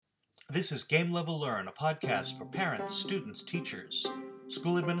This is Game Level Learn, a podcast for parents, students, teachers,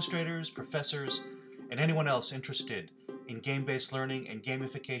 school administrators, professors, and anyone else interested in game-based learning and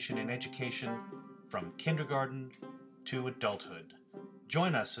gamification in education from kindergarten to adulthood.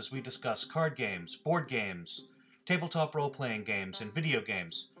 Join us as we discuss card games, board games, tabletop role-playing games, and video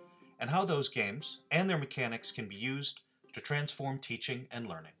games, and how those games and their mechanics can be used to transform teaching and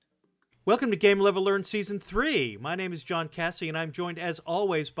learning. Welcome to Game Level Learn Season 3. My name is John Cassie, and I'm joined, as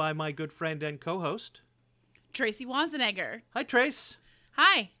always, by my good friend and co-host, Tracy Wazenegger. Hi, Trace.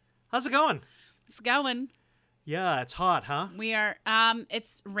 Hi. How's it going? It's going. Yeah, it's hot, huh? We are,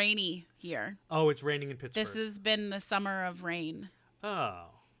 it's rainy here. Oh, it's raining in Pittsburgh. This has been the summer of rain. Oh.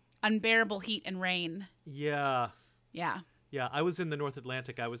 Unbearable heat and rain. Yeah. Yeah. Yeah, I was in the North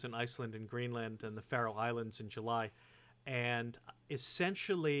Atlantic. I was in Iceland and Greenland and the Faroe Islands in July. And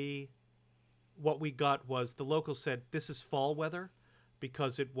essentially what we got was the locals said this is fall weather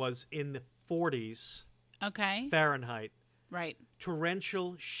because it was in the 40s Okay. Fahrenheit. Right.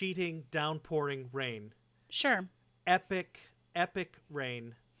 Torrential, sheeting, downpouring rain. Sure. Epic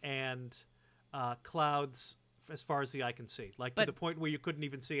rain and clouds as far as the eye can see. Like to the point where you couldn't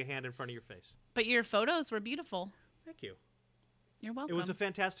even see a hand in front of your face. But your photos were beautiful. Thank you. You're welcome. It was a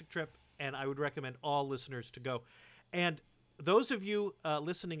fantastic trip, and I would recommend all listeners to go. And those of you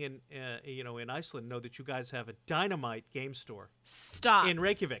listening in Iceland know that you guys have a dynamite game store. Stop. In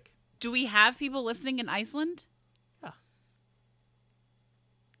Reykjavik. Do we have people listening in Iceland? Yeah.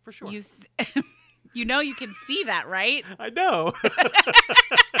 For sure. You know you can see that, right? I know.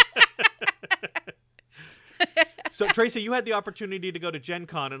 So, Tracy, you had the opportunity to go to Gen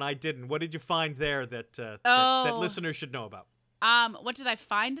Con, and I didn't. What did you find there that listeners should know about? What did I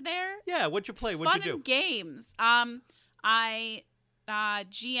find there? Yeah, what'd you play? What'd you do? Fun games. I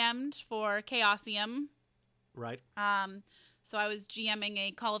GM'd for Chaosium. Right. So I was GMing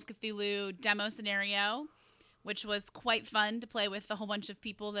a Call of Cthulhu demo scenario, which was quite fun to play with a whole bunch of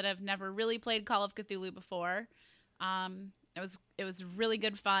people that have never really played Call of Cthulhu before. It was really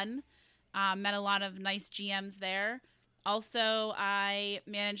good fun. Met a lot of nice GMs there. Also, I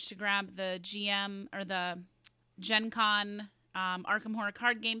managed to grab the GM or the Gen Con Arkham Horror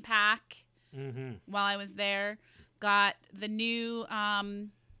card game pack while I was there. Got the new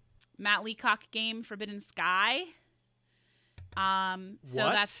Matt Leacock game, Forbidden Sky. So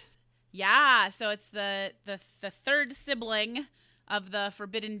what? So it's the third sibling of the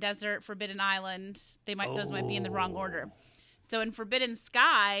Forbidden Desert, Forbidden Island. Those might be in the wrong order. So in Forbidden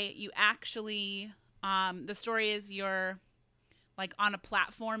Sky, you actually the story is you're like on a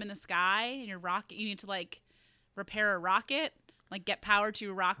platform in the sky and you need to like repair a rocket, like get power to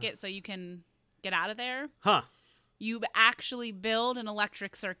a rocket so you can get out of there. Huh. You actually build an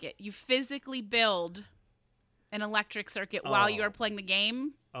electric circuit. You physically build an electric circuit while you are playing the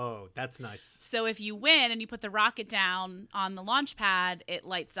game. Oh, that's nice. So if you win and you put the rocket down on the launch pad, it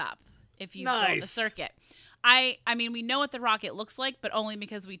lights up if you build the circuit. I mean, we know what the rocket looks like, but only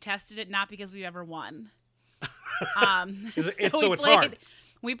because we tested it, not because we've ever won. It's hard.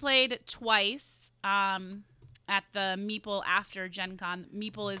 We played twice at the Meeple after Gen Con.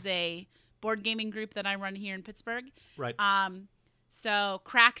 Meeple is a board gaming group that I run here in Pittsburgh. Right. So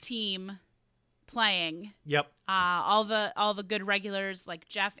crack team playing. Yep. All the good regulars like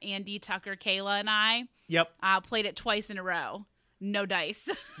Jeff, Andy, Tucker, Kayla, and I. Yep. Played it twice in a row. No dice.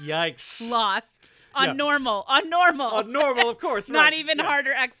 Yikes. Lost. On normal, of course. Right. Not even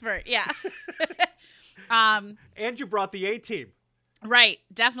harder expert. Yeah. And you brought the A team. Right.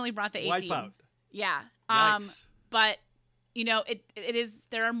 Definitely brought the A team. Wipeout. Yeah. Yikes. But it is,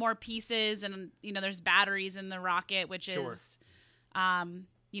 there are more pieces and, there's batteries in the rocket, which is,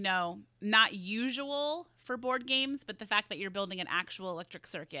 not usual for board games, but the fact that you're building an actual electric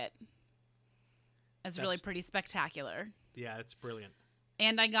circuit is really pretty spectacular. Yeah, it's brilliant.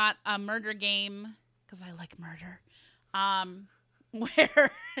 And I got a murder game, because I like murder,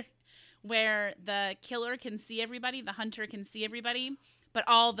 where the killer can see everybody, the hunter can see everybody, but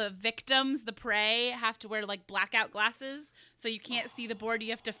all the victims, the prey, have to wear like blackout glasses, so you can't see the board. You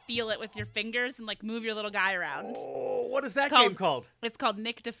have to feel it with your fingers and like move your little guy around. Oh, what is that game called? It's called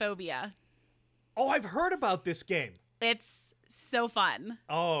Nyctophobia. Oh, I've heard about this game. It's so fun.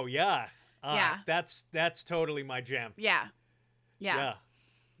 Oh, yeah. Yeah. That's totally my jam. Yeah.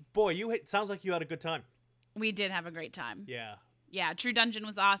 Boy, sounds like you had a good time. We did have a great time. Yeah. Yeah, True Dungeon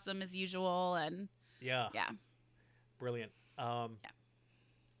was awesome as usual, and yeah. Brilliant. Yeah.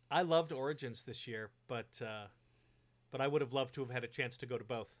 I loved Origins this year, but I would have loved to have had a chance to go to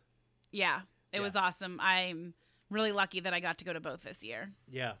both. Yeah, it was awesome. I'm really lucky that I got to go to both this year.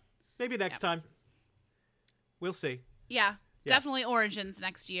 Yeah. Maybe next time. We'll see. Yeah, definitely Origins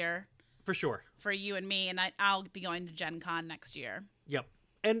next year. For sure. for you and me, and I'll be going to Gen Con next year. Yep.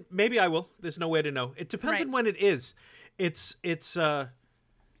 And maybe I will. There's no way to know. It depends Right. on when it is. It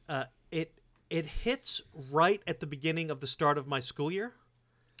hits right at the beginning of the start of my school year,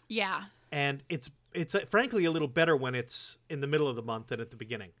 Yeah. and it's frankly a little better when it's in the middle of the month than at the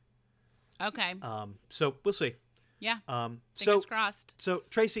beginning. Okay. So we'll see. Yeah. So Fingers crossed. so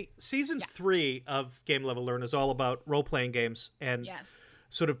Tracy, season 3 of Game Level Learn is all about role playing games and Yes.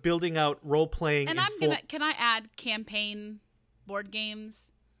 sort of building out role playing. And can I add campaign board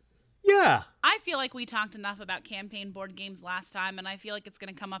games? Yeah. I feel like we talked enough about campaign board games last time, and I feel like it's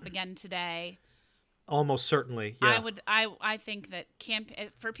going to come up again today. Almost certainly. Yeah. I think that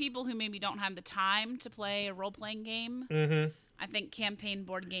for people who maybe don't have the time to play a role playing game, I think campaign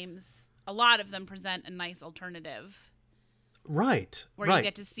board games, a lot of them present a nice alternative Right. where right. you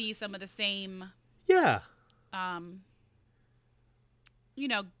get to see some of the same, Yeah.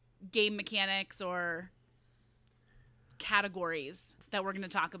 game mechanics or categories that we're going to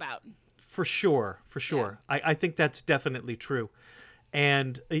talk about. For sure. I think that's definitely true.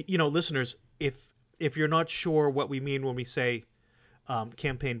 And listeners, if you're not sure what we mean when we say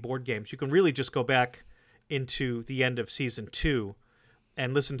campaign board games, you can really just go back into the end of season 2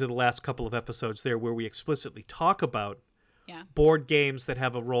 and listen to the last couple of episodes there where we explicitly talk about board games that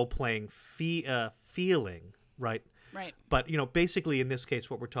have a role-playing feeling, right? Right. But basically in this case,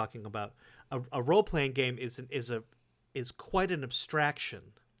 what we're talking about, a role-playing game is quite an abstraction,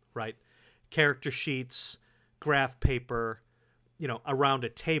 right? Character sheets, graph paper, around a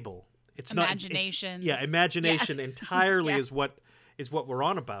table. It's Imagination. Imagination entirely is what we're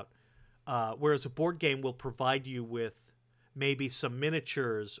on about. Whereas a board game will provide you with maybe some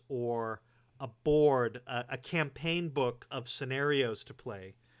miniatures or a board, a campaign book of scenarios to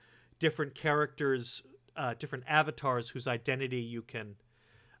play, different characters, different avatars whose identity you can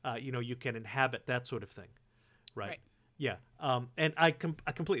inhabit, that sort of thing, right? Yeah, and I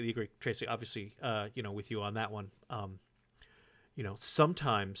completely agree, Tracy. Obviously, with you on that one.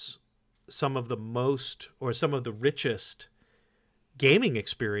 Sometimes some of the richest gaming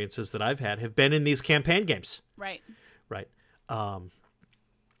experiences that I've had have been in these campaign games. Right. Right.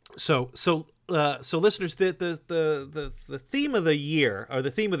 So listeners, the theme of the year or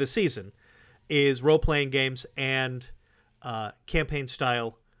the theme of the season is role playing games and campaign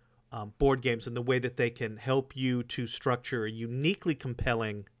style board games and the way that they can help you to structure a uniquely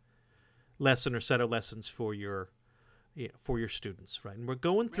compelling lesson or set of lessons for your students, right? And we're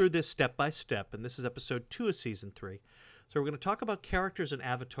going through this step by step, and this is episode 2 of season 3. So we're going to talk about characters and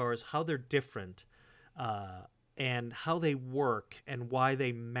avatars, how they're different, and how they work and why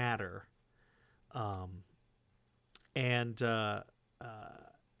they matter. And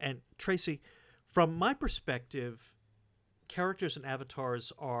Tracy, from my perspective, characters and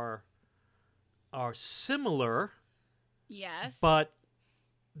avatars are similar. Yes. But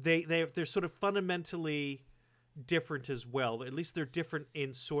they're sort of fundamentally different as well. At least they're different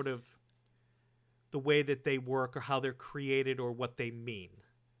in sort of the way that they work or how they're created or what they mean.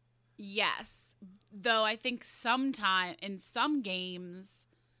 Yes. Though I think in some games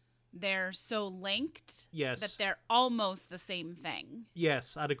they're so linked that they're almost the same thing.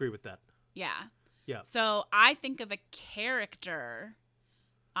 Yes, I'd agree with that. Yeah. Yeah. So I think of a character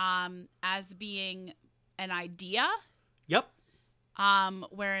as being an idea. Yep.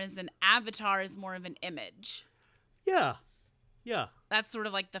 Whereas an avatar is more of an image. Yeah. Yeah. That's sort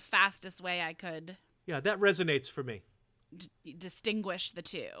of like the fastest way I could that resonates for me. distinguish the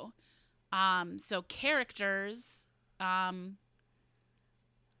two. So characters are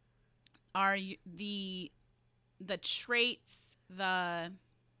the traits, the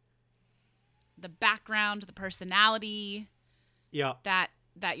background, the personality that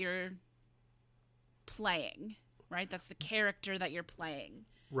you're playing, right? That's the character that you're playing.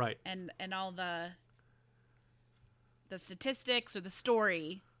 Right. And all the statistics or the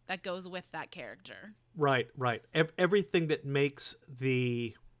story that goes with that character. Right. Everything that makes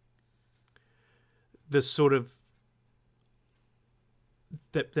the sort of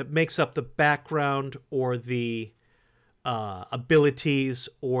that makes up the background or the abilities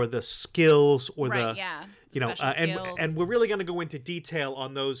or the skills or and we're really going to go into detail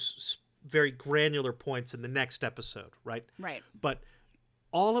on those very granular points in the next episode, right? Right. But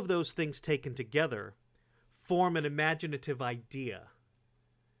all of those things taken together form an imaginative idea,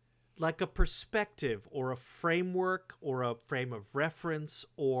 like a perspective or a framework or a frame of reference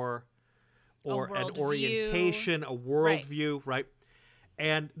or an orientation, a worldview, right?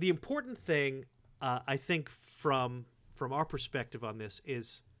 And the important thing, I think, from our perspective on this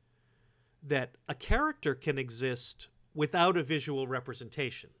is that a character can exist without a visual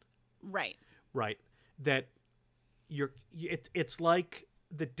representation. Right. right? That it's like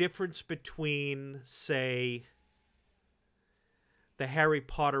the difference between, say, the Harry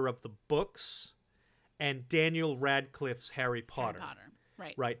Potter of the books and Daniel Radcliffe's Harry Potter. Harry Potter.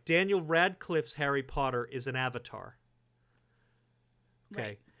 Right. Right. Daniel Radcliffe's Harry Potter is an avatar. Okay.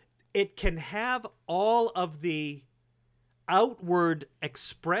 Right. It can have all of the outward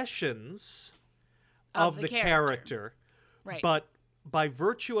expressions of the character, Right. but by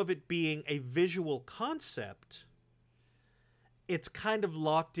virtue of it being a visual concept, it's kind of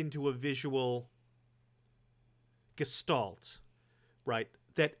locked into a visual gestalt, right?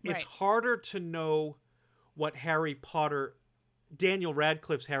 That it's Right. harder to know what Daniel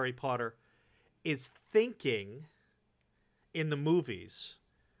Radcliffe's Harry Potter is thinking in the movies,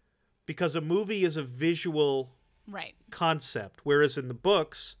 because a movie is a visual Right. concept, whereas in the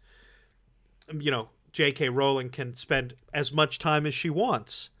books, J.K. Rowling can spend as much time as she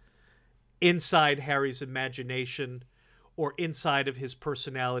wants inside Harry's imagination or inside of his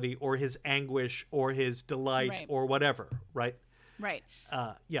personality or his anguish or his delight Right. or whatever, right? Right.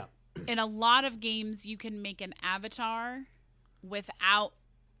 Yeah. In a lot of games, you can make an avatar without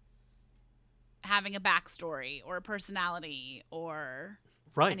having a backstory or a personality or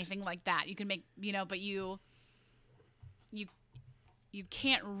Right. anything like that. You can make, but you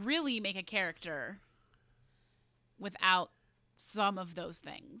can't really make a character without some of those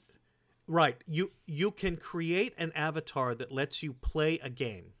things. Right. You can create an avatar that lets you play a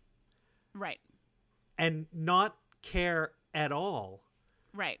game Right. and not care at all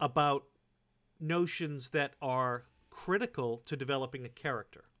Right. about notions that are critical to developing a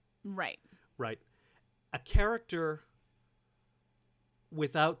character. Right. Right. A character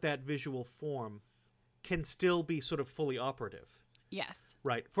without that visual form can still be sort of fully operative. Yes.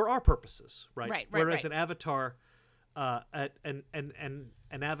 Right. For our purposes. Right. Right, Whereas right. an avatar,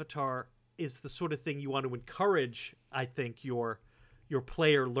 an avatar is the sort of thing you want to encourage, I think, your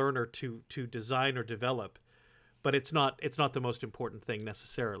player learner to design or develop, but it's not the most important thing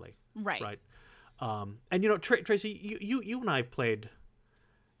necessarily. Right. Right. And Tracy, you and I have played,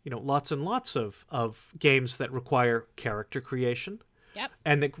 lots and lots of games that require character creation. Yep.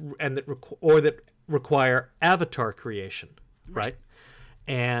 And that require avatar creation, right?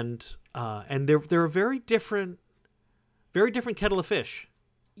 And they're a very different kettle of fish.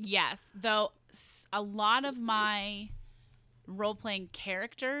 Yes. Though a lot of my role-playing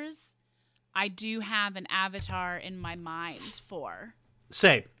characters, I do have an avatar in my mind for.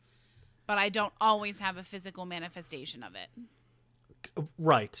 Same. But I don't always have a physical manifestation of it.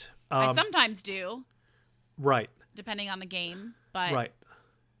 Right. I sometimes do, Right. depending on the game, but Right.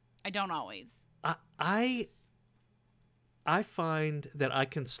 I don't always. I find that I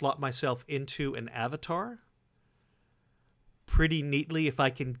can slot myself into an avatar pretty neatly if I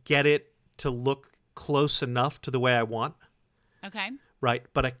can get it to look close enough to the way I want. Okay. Right.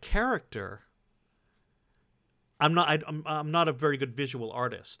 But a character, I'm not a very good visual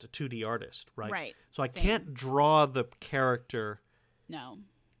artist, a 2D artist, right? Right. So I Same. can't draw the character No.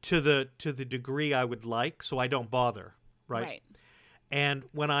 to the degree I would like, so I don't bother, right? And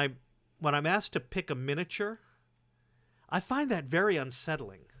when I'm asked to pick a miniature, I find that very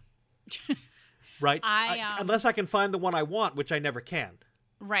unsettling. Right? Unless I can find the one I want, which I never can.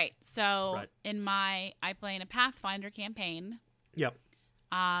 Right. So Right. I play in a Pathfinder campaign. Yep.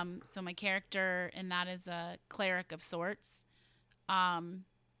 So my character in that is a cleric of sorts. So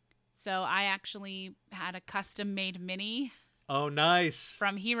I actually had a custom made mini Oh, nice.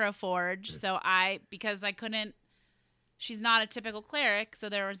 from Hero Forge. So because I couldn't, she's not a typical cleric, so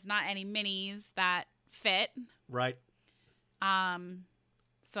there was not any minis that fit. Right.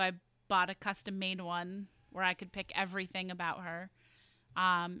 So I bought a custom made one where I could pick everything about her.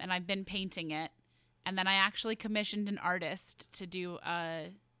 And I've been painting it. And then I actually commissioned an artist to do a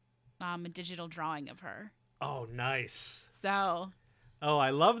digital drawing of her. Oh, nice. So, Oh, I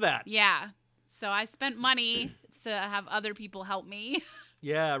love that. yeah. So I spent money to have other people help me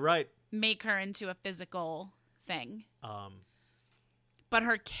Yeah, right. make her into a physical thing. Um, But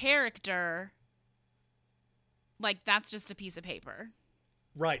her character, like, that's just a piece of paper.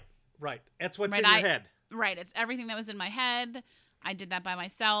 right. That's what's Right, in your head. Right. It's everything that was in my head. I did that by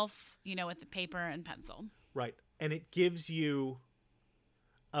myself, with the paper and pencil. Right. And it gives you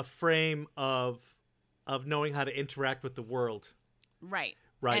a frame of knowing how to interact with the world. Right.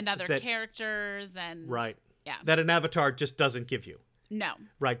 Right. And other characters and. Right. Yeah. That an avatar just doesn't give you. No.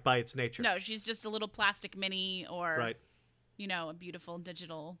 Right, by its nature. No, she's just a little plastic mini or, Right. A beautiful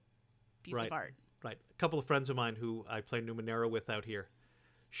digital piece Right. of art. Right. A couple of friends of mine who I play Numenera with out here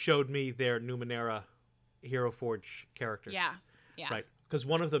showed me their Numenera Hero Forge characters. Yeah. Yeah. Right. because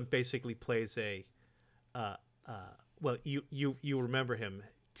one of them basically plays a, well, you remember him,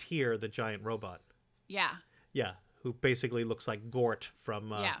 Tyr, the giant robot. Yeah. Yeah, who basically looks like Gort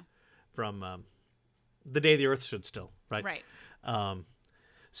from Yeah. The Day the Earth Stood Still, right? Right.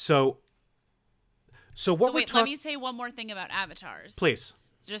 So what So we're wait, let talking, me say one more thing about avatars. please.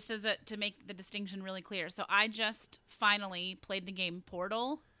 Just to make the distinction really clear. So I just finally played the game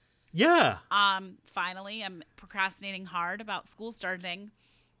Portal. Yeah, Finally, I'm procrastinating hard about school starting.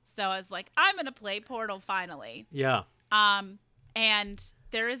 So I was like, I'm going to play Portal finally. yeah, And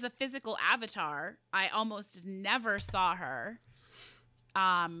there is a physical avatar. I almost never saw her.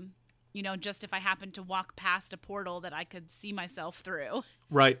 Just if I happened to walk past a portal that I could see myself through.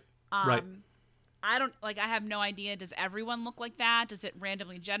 right, right. I have no idea. Does everyone look like that? Does it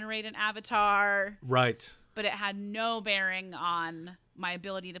randomly generate an avatar? Right. But it had no bearing on my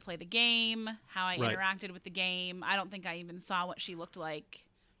ability to play the game, how I Right. interacted with the game. I don't think I even saw what she looked like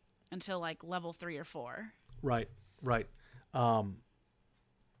until like level 3 or 4. Right, right.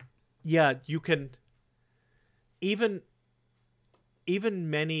 Yeah, you can even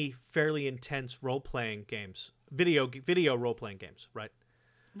many fairly intense role-playing games, video role-playing games, right?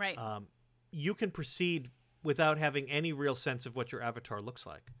 Right. You can proceed without having any real sense of what your avatar looks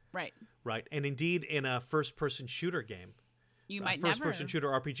like, right. right? And indeed, in a first-person shooter game, You might first-person never. shooter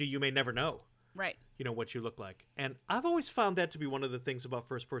RPG, you may never know, Right. what you look like. And I've always found that to be one of the things about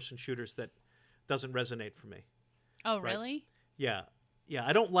first-person shooters that doesn't resonate for me. Oh, really? Yeah. Yeah,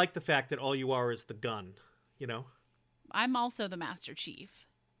 I don't like the fact that all you are is the gun, I'm also the Master Chief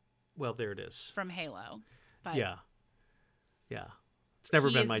Well, there it is. from Halo. But Yeah. Yeah. It's never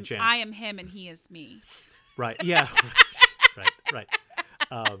he been is- my jam. I am him and he is me. Right. Yeah. Right.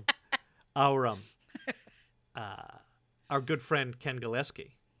 Our good friend Ken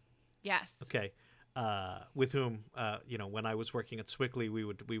Gillespie, Yes. okay, with whom when I was working at Swickley, we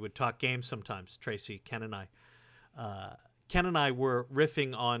would talk games sometimes. Tracy, Ken and I were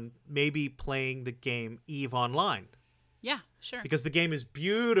riffing on maybe playing the game Eve Online Yeah, sure. because the game is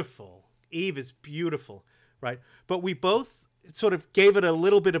beautiful. Eve is beautiful, right? But we both sort of gave it a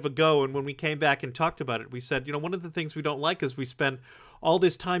little bit of a go, and when we came back and talked about it, we said, one of the things we don't like is we spend all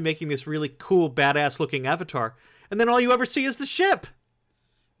this time making this really cool, badass-looking avatar, and then all you ever see is the ship.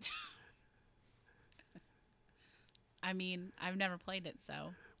 I mean, I've never played it,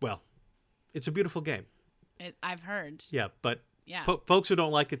 so Well, it's a beautiful game. I've heard. Yeah, but Yeah. folks who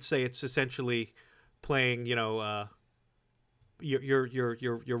don't like it say it's essentially playing, you're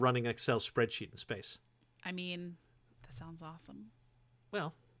running an Excel spreadsheet in space. I mean, that sounds awesome.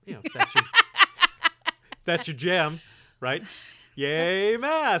 Well, if that's your, that's your jam, right? Yay,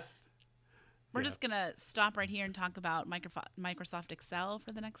 math! We're Yeah. just going to stop right here and talk about Microsoft Excel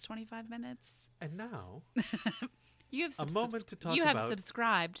for the next 25 minutes. And now, You have A moment to talk You have about-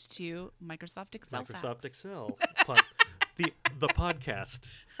 subscribed to Microsoft Excel Microsoft Facts. Excel, the podcast.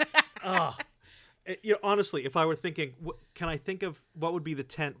 Honestly, if I were thinking, can I think of what would be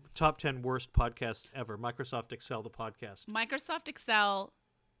the top 10 worst podcasts ever? Microsoft Excel, the podcast. Microsoft Excel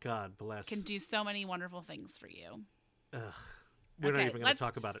God bless. can do so many wonderful things for you. We're not Okay, even going to let's-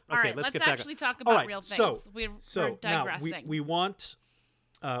 talk about it. All Okay, right, let's let's get back. actually talk All about right, real so- things. We're So now digressing. we want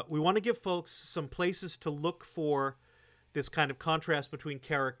to give folks some places to look for this kind of contrast between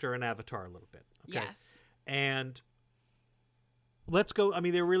character and avatar a little bit. Okay? Yes. And let's go. I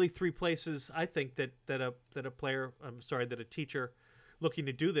mean, there are really three places I think that a teacher looking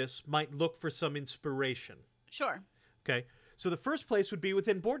to do this might look for some inspiration. Sure. Okay, so the first place would be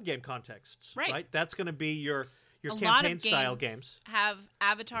within board game contexts. Right. That's going to be your A lot campaign of style games. have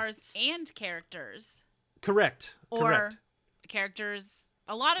avatars and characters. Correct. Or Correct. characters.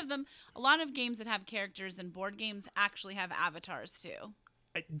 A lot of games that have characters and board games actually have avatars too.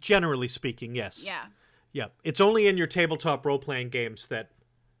 Generally speaking, yes. Yeah. Yeah. It's only in your tabletop role playing games that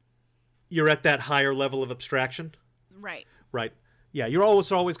you're at that higher level of abstraction. Right. Right. Yeah. You're always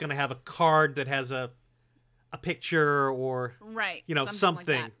going to have a card that has a picture or Right. something.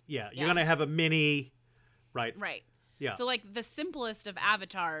 Like that. Yeah. You're Yeah. going to have a mini. Right. Right. Yeah. So like the simplest of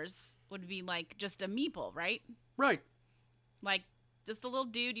avatars would be like just a meeple, right? Right. Like just a little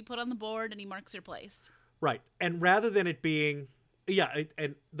dude you put on the board and he marks your place. Right. And rather than it being,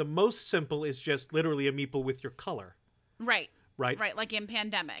 and the most simple is just literally a meeple with your color. Right. Right. Right. Like in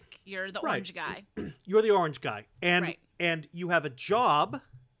Pandemic, you're the Right. orange guy. You're the orange guy. And Right. and you have a job.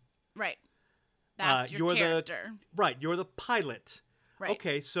 Right. That's your you're character. Right. You're the pilot. Right.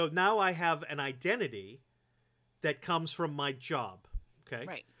 Okay. So now I have an identity that comes from my job. Okay.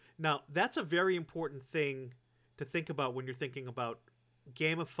 Right. Now, that's a very important thing to think about when you're thinking about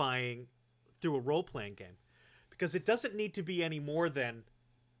gamifying through a role-playing game. because it doesn't need to be any more than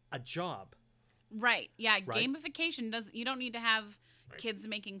a job. Right. Yeah. Right. Gamification you don't need to have kids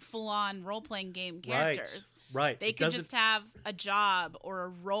making full-on role-playing game characters. Right. They could just have a job or a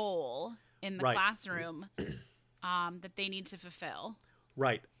role in the Right. classroom that they need to fulfill.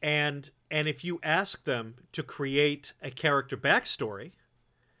 Right. And if you ask them to create a character backstory,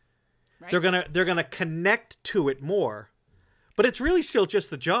 Right. they're gonna connect to it more. But it's really still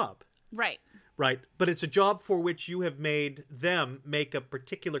just the job. Right. Right. But it's a job for which you have made them make a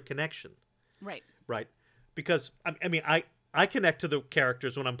particular connection. Right. Right. Because I mean I connect to the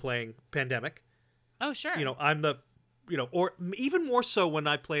characters when I'm playing Pandemic. Oh, sure. You know, I'm the, you know, or even more so when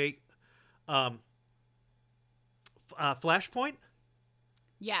I play Flashpoint,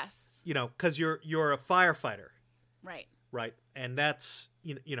 Yes. you know, because you're a firefighter, Right. right? And that's,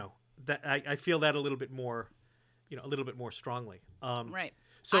 you know that I feel that a little bit more, you know, a little bit more strongly. Right.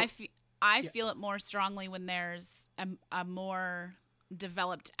 So I feel it more strongly when there's a more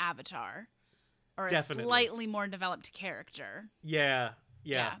developed avatar or Definitely. a slightly more developed character. yeah.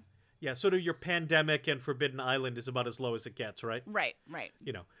 Sort of your Pandemic and Forbidden Island is about as low as it gets, right? Right. Right.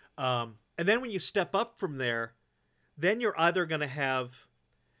 You know, and then when you step up from there, then you're either going to have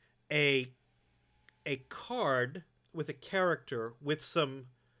a card with a character with some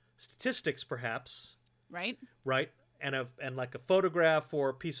statistics, perhaps, Right. right, and like a photograph or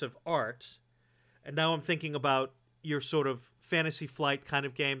a piece of art. And now I'm thinking about your sort of Fantasy Flight kind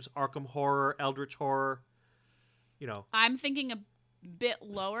of games, Arkham Horror, Eldritch Horror. You know, I'm thinking a bit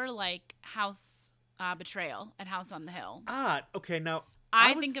lower, like House Betrayal at House on the Hill. okay, now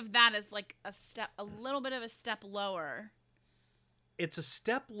I think of that as like a little bit of a step lower. it's a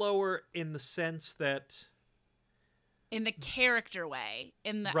step lower in the sense that In the character way.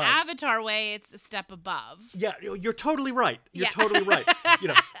 In the Right. avatar way, it's a step above. yeah, you're totally right. You're Yeah. totally right. You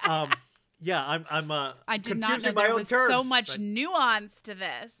know, yeah, I'm I did not know confusing my there own was terms. so much Right. nuance to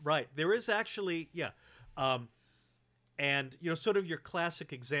this. Right. There is actually, yeah. And, you know, sort of your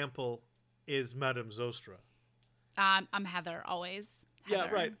classic example is Madame Zostra. I'm Heather, always. Yeah,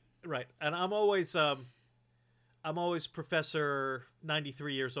 Heather. right. And I'm always Professor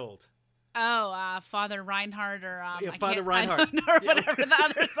 93 years old. Oh, Father Reinhardt or Yeah, I Father can't- Reinhardt. I don't know whatever the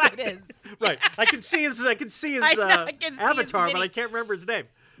other side is. Right. I can see his I know, I can see his avatar, but mini- I can't remember his name.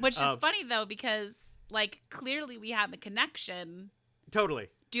 Which is funny though, because like clearly we have a connection. Totally.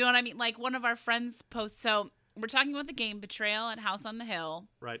 Do you know what I mean? Like one of our friends posts. So we're talking about the game Betrayal at House on the Hill.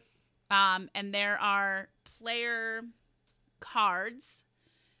 Right. And there are player cards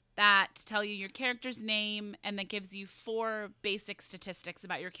that tell you your character's name and that gives you 4 basic statistics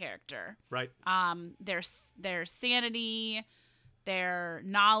about your character. Right. Their sanity, their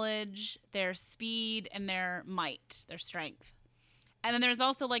knowledge, their speed, and their might, their strength. And then there's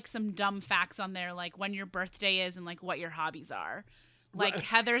also like some dumb facts on there, like when your birthday is and like what your hobbies are. Like Right.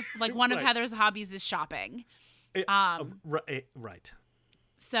 Heather's, like one of Right. Heather's hobbies is shopping. Right.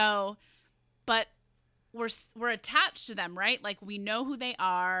 So, but we're attached to them, right? Like we know who they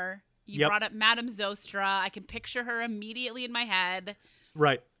are. You Yep. brought up Madame Zostra. I can picture her immediately in my head.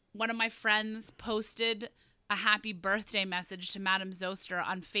 Right. One of my friends posted a happy birthday message to Madame Zostra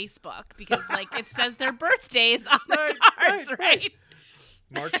on Facebook because like it says their birthdays on the Right, cards, right, right?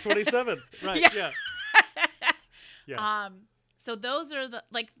 March 27th. Right. Yeah. Yeah. So those are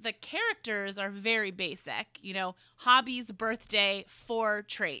the characters are very basic, you know, hobbies, birthday, 4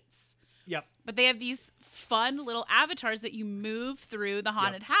 traits. Yep. But they have these fun little avatars that you move through the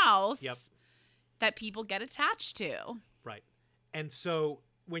haunted house Yep. that people get attached to. Right. And so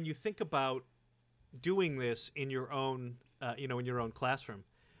when you think about doing this in your own, in your own classroom,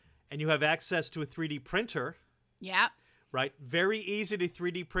 and you have access to a 3D printer, Yeah. right? Very easy to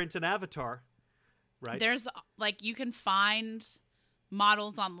 3D print an avatar, right? There's like you can find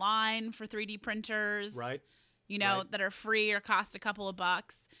models online for 3D printers. Right. You know, Right. that are free or cost a couple of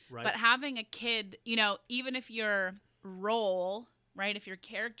bucks. Right. But having a kid, you know, even if your role, right, if your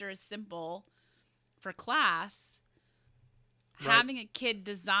character is simple for class, Right. having a kid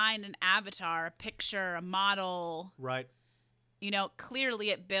design an avatar, a picture, a model, Right. you know, clearly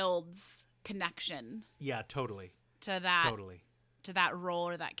it builds connection Yeah, totally. to that Totally. to that role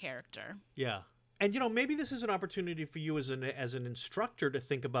or that character. Yeah. And, maybe this is an opportunity for you as an instructor to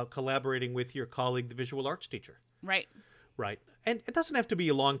think about collaborating with your colleague, the visual arts teacher. Right. Right. And it doesn't have to be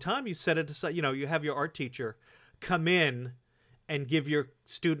a long time. You set it aside, you have your art teacher come in and give your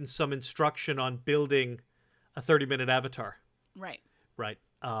students some instruction on building a 30-minute avatar. Right. Right.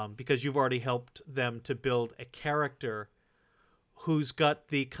 Because you've already helped them to build a character who's got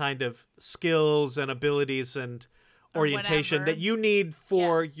the kind of skills and abilities and Or orientation whatever. that you need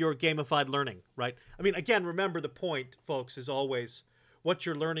for your gamified learning, right? I mean, again, remember the point, folks, is always what's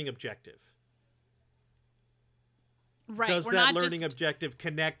your learning objective? Right. Does We're that not learning just, objective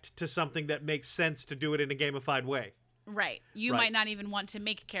connect to something that makes sense to do it in a gamified way? right. You Right. might not even want to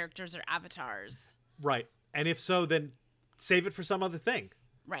make characters or avatars. Right. And if so, then save it for some other thing.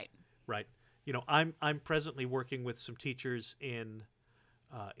 Right. Right. You know, I'm presently working with some teachers in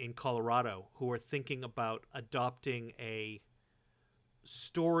Colorado who are thinking about adopting a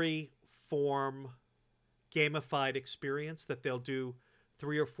story form gamified experience that they'll do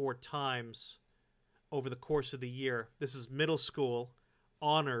 3 or 4 times over the course of the year. This is middle school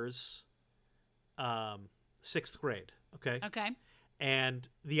honors, 6th grade. Okay. Okay. And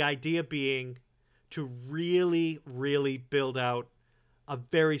the idea being to really, really build out a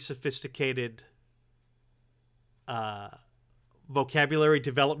very sophisticated vocabulary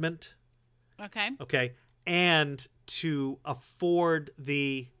development, Okay. okay, and to afford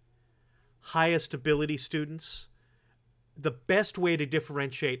the highest ability students the best way to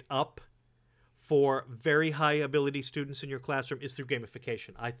differentiate up for very high ability students in your classroom is through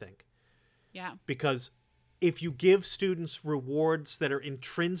gamification, I think. Yeah. Because if you give students rewards that are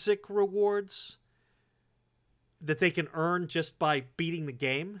intrinsic rewards that they can earn just by beating the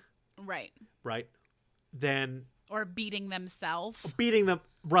game, Right. right? Then Or beating themselves. beating them,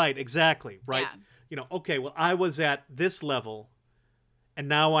 right, exactly, right? Yeah. You know, okay, well, I was at this level and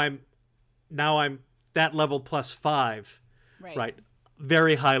now I'm that level plus 5, Right. right?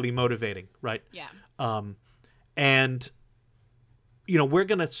 Very highly motivating, right? Yeah. And you know, we're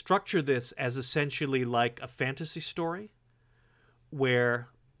going to structure this as essentially like a fantasy story where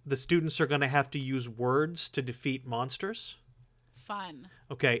the students are going to have to use words to defeat monsters. Fun.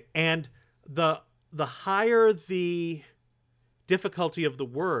 Okay, and the higher the difficulty of the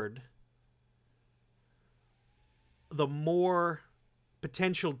word, the more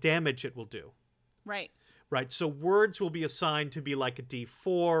potential damage it will do. Right. Right? So words will be assigned to be like a D4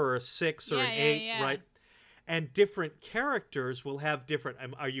 or a 6 or Yeah, an yeah, 8, yeah. right? And different characters will have different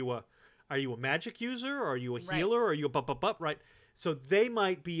are you a magic user, or are you a Right. healer, or are you a bup, right? So they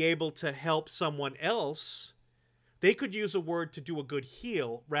might be able to help someone else. They could use a word to do a good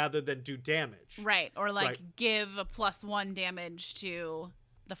heal rather than do damage. Right. Or like Right. give a +1 damage to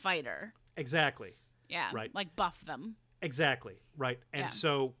the fighter. Exactly. Yeah. Right. Like buff them. Exactly, right. And Yeah.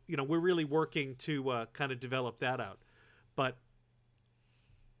 so, you know, we're really working to kind of develop that out. But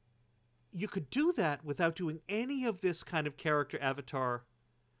you could do that without doing any of this kind of character avatar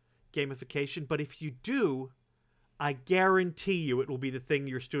gamification. But if you do, I guarantee you it will be the thing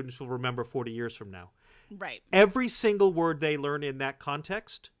your students will remember 40 years from now. Right. Every single word they learn in that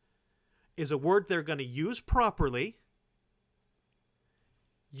context is a word they're going to use properly,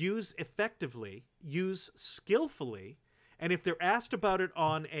 use effectively, use skillfully, and if they're asked about it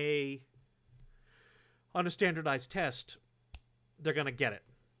on a standardized test, they're going to get it,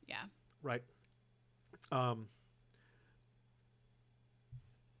 Yeah. right?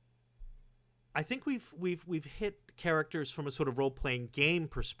 I think we've hit characters from a sort of role-playing game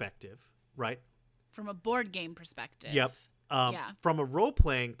perspective, right? From a board game perspective. Yep. Yeah. From a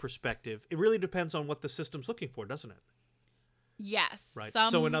role-playing perspective, it really depends on what the system's looking for, doesn't it? Yes. Right.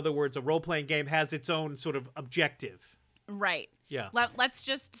 So in other words, a role-playing game has its own sort of objective. Right. Yeah. Let's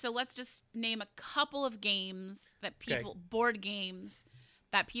just name a couple of games that people board games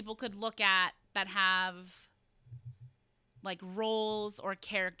that people could look at that have like roles or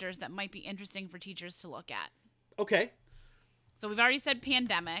characters that might be interesting for teachers to look at. Okay. So we've already said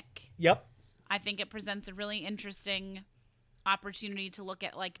Pandemic. Yep. I think it presents a really interesting opportunity to look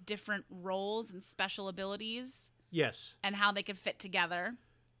at like different roles and special abilities Yes. and how they could fit together.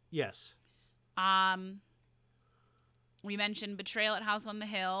 Yes. We mentioned Betrayal at House on the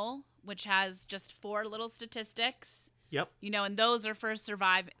Hill, which has just 4 little statistics. Yep. You know, and those are for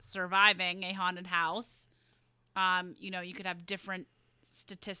surviving a haunted house. You know, you could have different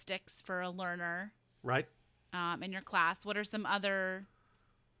statistics for a learner Right. in your class. What are some other?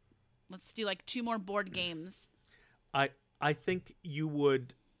 Let's do like 2 more board games. I think you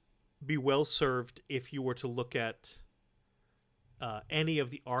would be well served if you were to look at any of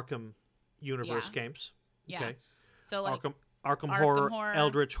the Arkham universe Yeah. games. Yeah. Okay. So like Arkham Horror. Horror,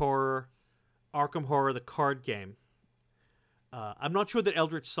 Eldritch Horror, Arkham Horror, the card game. I'm not sure that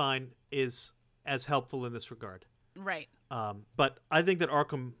Eldritch Sign is as helpful in this regard. right. But I think that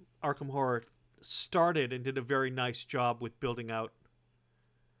Arkham Horror started and did a very nice job with building out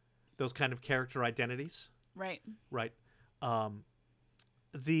those kind of character identities. Right. Right.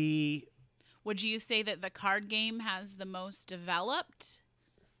 Would you say that the card game has the most developed?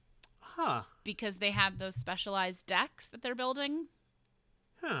 Huh. because they have those specialized decks that they're building.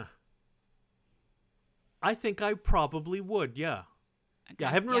 Huh. I think I probably would, yeah. Okay. Yeah,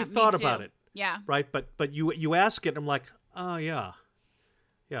 I haven't really me thought too. about it, Yeah. right? But you ask it, and I'm like, oh, yeah.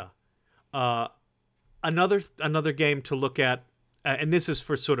 Yeah. Another game to look at, and this is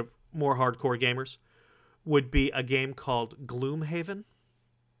for sort of more hardcore gamers, would be a game called Gloomhaven,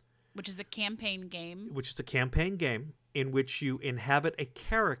 Which is a campaign game. which is a campaign game in which you inhabit a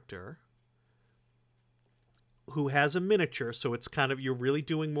character who has a miniature, so it's kind of, you're really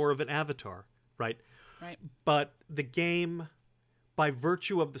doing more of an avatar, right? Right. But the game, by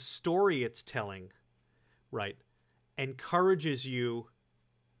virtue of the story it's telling, right, encourages you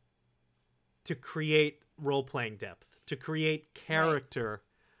to create role-playing depth, to create character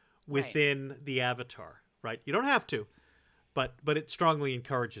within the avatar, right? You don't have to, but it strongly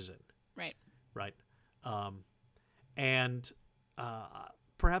encourages it, Right. right? And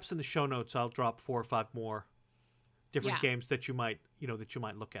perhaps in the show notes I'll drop 4 or 5 more different Yeah. games that you might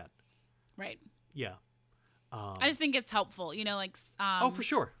look at. Right. Yeah. I just think it's helpful, like For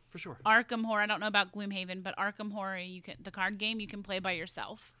sure. Arkham Horror. I don't know about Gloomhaven, but Arkham Horror, the card game you can play by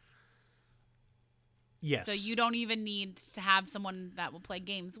yourself. Yes. So you don't even need to have someone that will play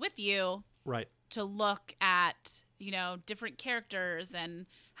games with you Right. to look at, different characters and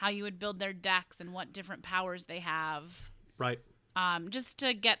how you would build their decks and what different powers they have. Right. Just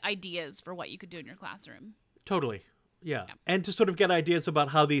to get ideas for what you could do in your classroom. Totally. Yeah. Yeah. And to sort of get ideas about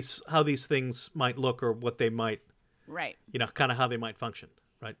how these things might look or what they might, Right. kind of how they might function,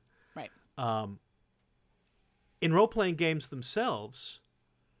 right? Right. In role-playing games themselves,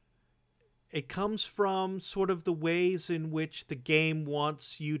 it comes from sort of the ways in which the game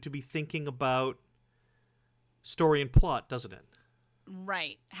wants you to be thinking about story and plot, doesn't it?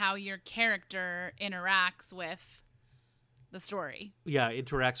 Right. How your character interacts with the story. Yeah,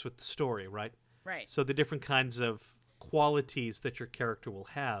 interacts with the story, right? Right. So the different kinds of qualities that your character will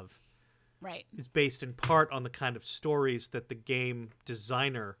have Right. is based in part on the kind of stories that the game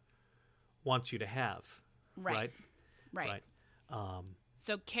designer wants you to have. Right. Right. Right.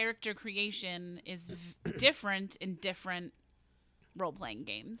 So character creation is different in different role-playing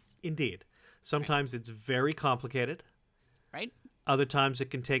games. Indeed. Sometimes it's very complicated. Right. Other times it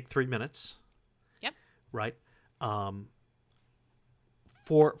can take 3 minutes. Yep. Right.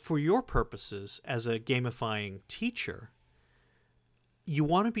 For your purposes as a gamifying teacher, you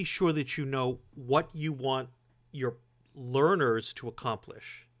want to be sure that you know what you want your learners to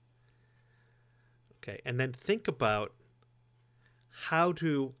accomplish. Okay, and then think about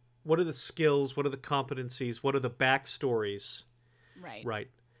what are the skills, what are the competencies, what are the backstories, Right. right?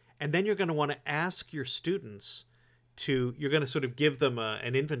 And then you're going to want to ask your students you're going to sort of give them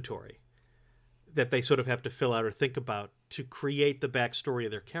an inventory that they sort of have to fill out or think about to create the backstory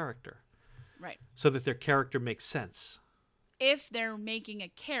of their character Right. so that their character makes sense. If they're making a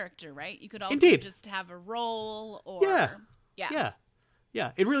character, right? You could also Indeed. just have a role or Yeah. Yeah.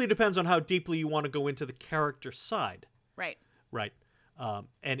 Yeah. It really depends on how deeply you want to go into the character side, Right. right?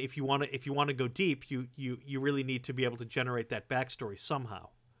 And if you want to go deep, you really need to be able to generate that backstory somehow,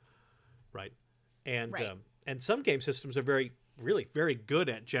 right? And Right. And some game systems are really very good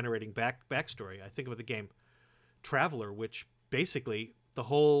at generating backstory. I think about the game Traveler, which basically the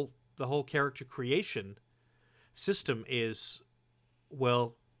whole character creation system is,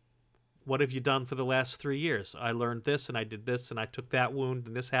 well, what have you done for the last 3 years? I learned this and I did this and I took that wound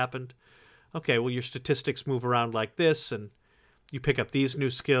and this happened. Okay, well, your statistics move around like this and you pick up these new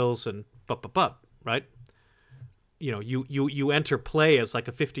skills and right? You enter play as like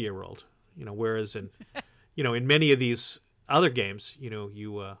a 50-year-old, whereas in in many of these other games, you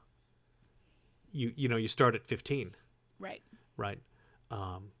start at 15. Right. Right.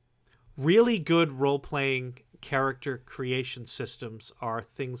 Really good role-playing character creation systems are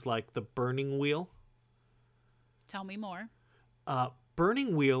things like the Burning Wheel. Tell me more.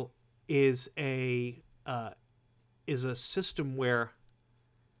 Burning Wheel is a system where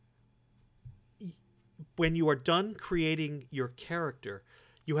when you are done creating your character,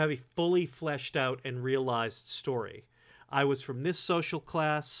 you have a fully fleshed out and realized story. I was from this social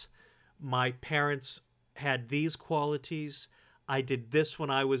class. My parents had these qualities. I did this when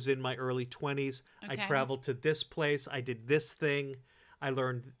I was in my early 20s. I Okay. traveled to this place. I did this thing. I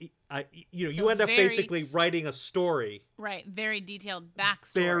learned. You So end up very- basically writing a story, Right. Very detailed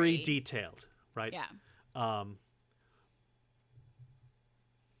backstory. very detailed, right? Yeah.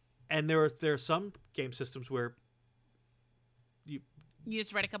 And there are some game systems where You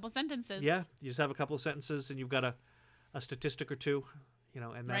just write a couple sentences. you just have a couple of sentences and you've got a statistic or two,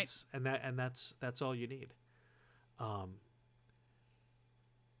 and Right. that's all you need.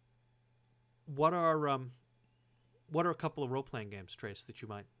 what are a couple of role-playing games, Trace, that you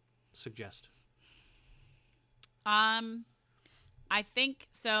might suggest? I think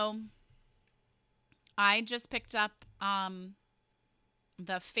so. I just picked up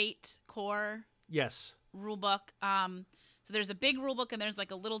the Fate Core Yes. rulebook. So there's a big rulebook and there's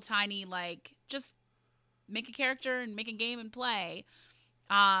like a little tiny like just make a character and make a game and play.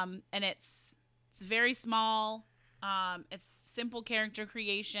 And it's very small. It's simple character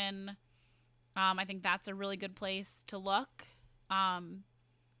creation. I think that's a really good place to look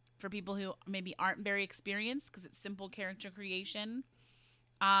for people who maybe aren't very experienced because it's simple character creation.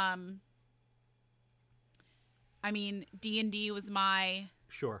 I mean, D&D was my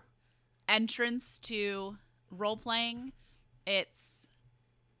Sure. entrance to role-playing. It's,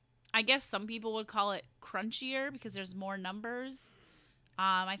 I guess some people would call it crunchier because there's more numbers.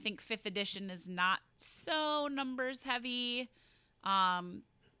 I think 5th edition is not so numbers heavy. I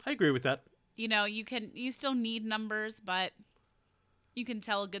agree with that. You know, you still need numbers, but you can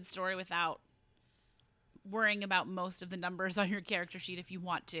tell a good story without worrying about most of the numbers on your character sheet if you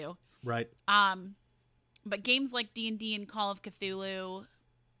want to. Right. But games like D&D and Call of Cthulhu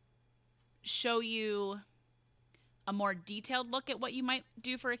show you a more detailed look at what you might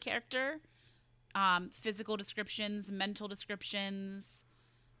do for a character. Physical descriptions, mental descriptions,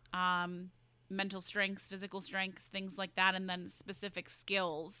 mental strengths, physical strengths, things like that, and then specific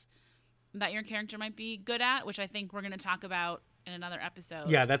skills that your character might be good at, which I think we're going to talk about in another episode.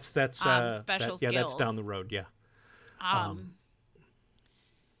 Yeah, that's special skills. Yeah, that's down the road. Yeah.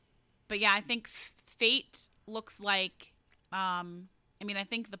 But yeah, I think Fate looks like, I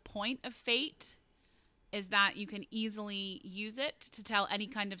think the point of Fate is that you can easily use it to tell any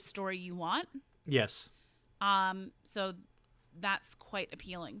kind of story you want. Yes. So that's quite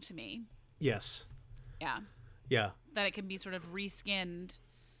appealing to me. Yes. Yeah. Yeah. That it can be sort of reskinned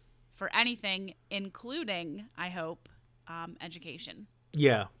for anything, including, I hope, education.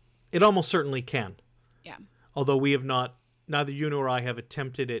 Yeah. It almost certainly can. Yeah. Although we have not, neither you nor I have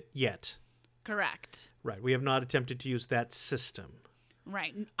attempted it yet. Correct. Right. We have not attempted to use that system.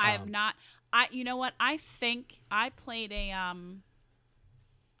 Right. I have not. You know what? I think I played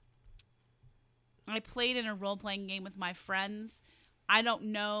I played in a role-playing game with my friends. I don't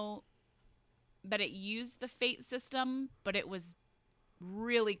know that it used the Fate system, but it was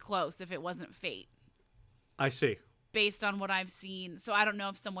really close if it wasn't Fate, I see. based on what I've seen. So I don't know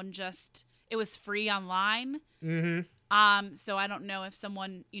if someone it was free online. Mm-hmm. So I don't know if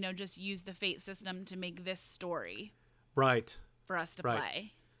someone, just used the Fate system to make this story Right. for us to Right.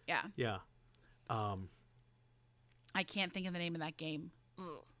 play. Yeah. Yeah. I can't think of the name of that game.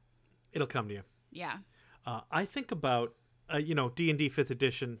 Ugh. It'll come to you. Yeah. I think about, D&D 5th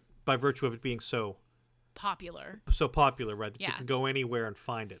edition, by virtue of it being so Popular. popular, right, that you Yeah. can go anywhere and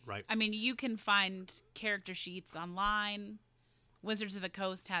find it, right? I mean, you can find character sheets online. Wizards of the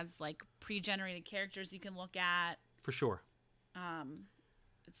Coast has like pre-generated characters you can look at. For sure.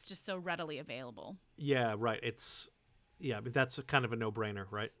 It's just so readily available. Yeah, right. But that's kind of a no-brainer,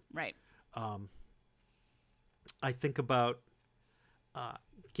 right? Right. I think about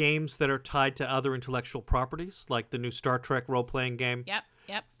games that are tied to other intellectual properties, like the new Star Trek role-playing game, Yep.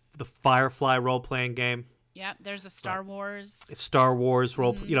 the Firefly role-playing game, Yep. There's a Star Wars. Star Wars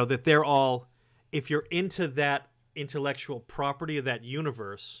role, that they're all, if you're into that intellectual property of that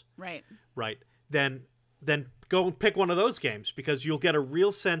universe, Right. right, then go and pick one of those games, because you'll get a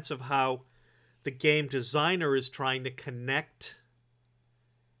real sense of how the game designer is trying to connect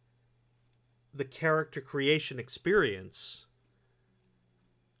the character creation experience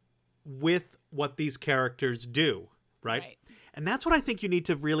with what these characters do, right? Right. And that's what I think you need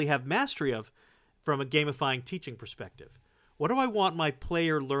to really have mastery of from a gamifying teaching perspective. What do I want my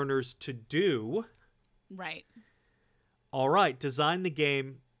player learners to do? Right. All right, design the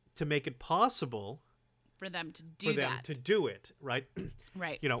game to make it possible For them to do for them that. to do it, right?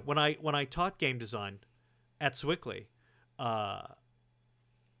 Right. When I taught game design at Swickley, I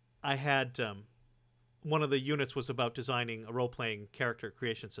had one of the units was about designing a role-playing character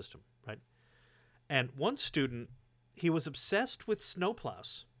creation system, right? And one student, he was obsessed with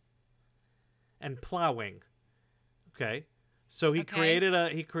snowplows and plowing. Okay, so he created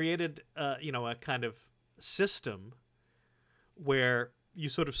a kind of system where you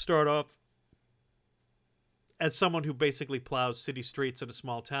sort of start off as someone who basically plows city streets in a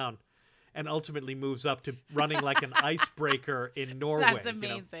small town, and ultimately moves up to running like an icebreaker in Norway. That's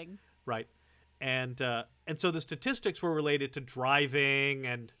amazing. Right, and so the statistics were related to driving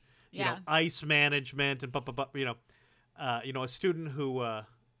and ice management and a student who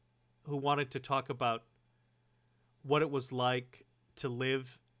wanted to talk about what it was like to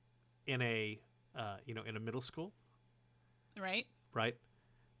live in a in a middle school, Right. right?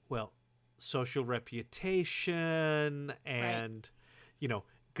 Well, social reputation and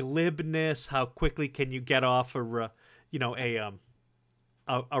glibness. How quickly can you get off a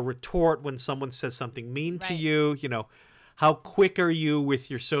retort when someone says something mean to Right. you? How quick are you with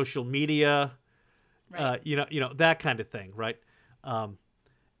your social media? Right. That kind of thing, right?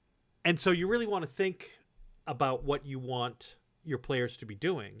 And so you really want to think about what you want your players to be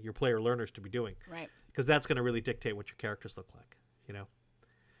doing, your player learners to be doing, Right. because that's going to really dictate what your characters look like.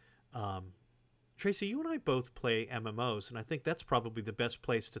 Tracy, you and I both play MMOs, and I think that's probably the best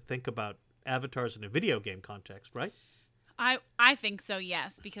place to think about avatars in a video game context, right? I think so,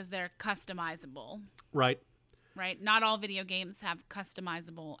 yes, because they're customizable. Right. Right. Not all video games have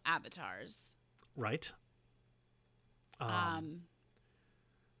customizable avatars. Right. I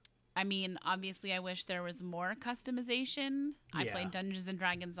mean, obviously, I wish there was more customization. I Yeah. played Dungeons and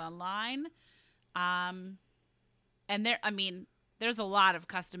Dragons Online, and there's a lot of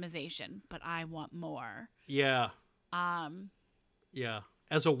customization, but I want more. Yeah. Um, Yeah.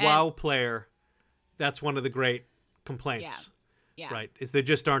 As a WoW player, that's one of the great complaints, yeah, right? Is there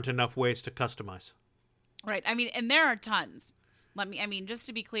just aren't enough ways to customize. right. I mean, and there are tons. Just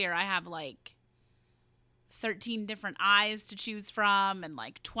to be clear, I have like 13 different eyes to choose from, and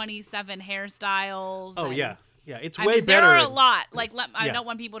like 27 hairstyles. Oh and, yeah, it's I way mean, better. there are a lot. Like, I Yeah. don't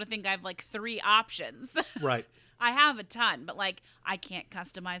want people to think I have like 3 options. Right. I have a ton, but like I can't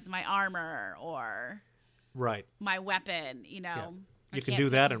customize my armor or Right. my weapon. Yeah. I You can can't do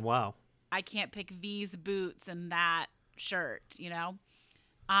pick- that in WoW. I can't pick these boots and that shirt.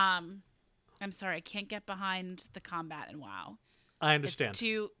 I'm sorry, I can't get behind the combat in WoW. I understand. It's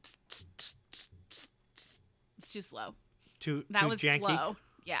too slow. Too That was janky. slow.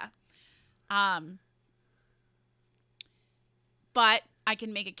 Yeah. But I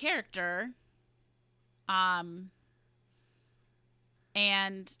can make a character.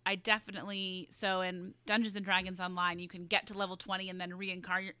 And I definitely, so in Dungeons and Dragons Online, you can get to level 20 and then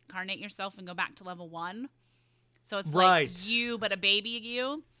reincarnate yourself and go back to level 1. So it's Right. like you, but a baby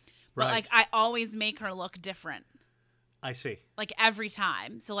you. But Right. like I always make her look different. I see. Like every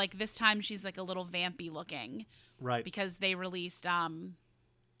time. So like this time she's like a little vampy looking Right. because they released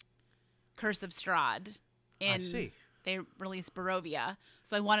Curse of Strahd. I see. They released Barovia.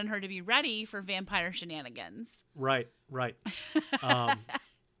 So I wanted her to be ready for vampire shenanigans. Right.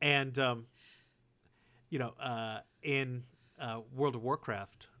 And in World of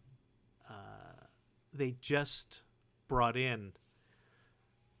Warcraft, they just brought in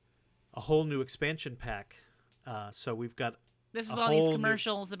a whole new expansion pack. So we've got This is a all these whole new-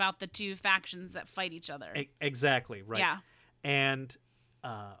 commercials about the 2 factions that fight each other. Exactly, right. Yeah. And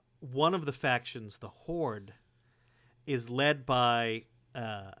one of the factions, the Horde, is led by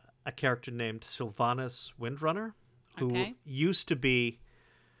a character named Sylvanas Windrunner, who Okay. used to be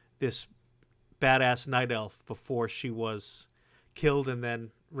this badass night elf before she was killed and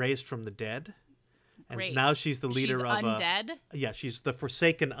then raised from the dead. And Great. now she's the leader She's of undead. she's the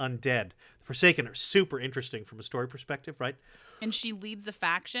Forsaken Undead. The Forsaken are super interesting from a story perspective, right? And she leads a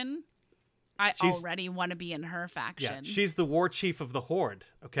faction. I She's- already want to be in her faction. Yeah, she's the war chief of the Horde,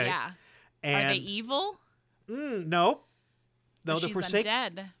 okay? Yeah. And Are they evil? No, the She's Forsaken.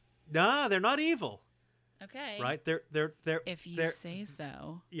 undead. Nah, they're not evil, Okay. right? They're If you they're, say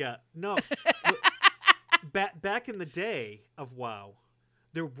so. yeah, no. Back in the day of WoW,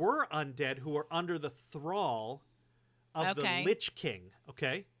 there were undead who were under the thrall of Okay. the Lich King,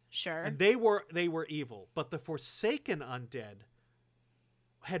 okay? Sure. And they were evil, but the Forsaken undead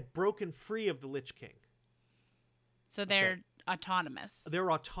had broken free of the Lich King. So they're autonomous.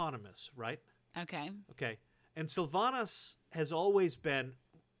 They're autonomous, right? Okay. Okay. And Sylvanas has always been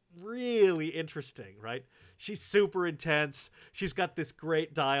really interesting, right? She's super intense. She's got this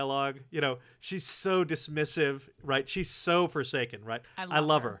great dialogue. She's so dismissive, right? She's so Forsaken, right? I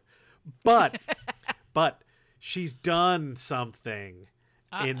love her. But she's done something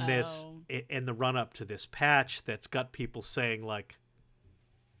in Uh-oh. the run up to this patch that's got people saying like,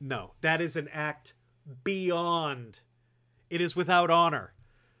 no, that is an act beyond. It is without honor.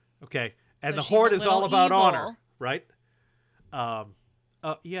 Okay. And So the she's Horde a is all little about evil. honor, right?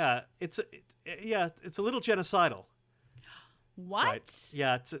 Yeah, it's a little genocidal, What? right?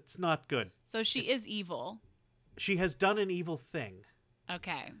 Yeah, it's not good. So she is evil. She has done an evil thing,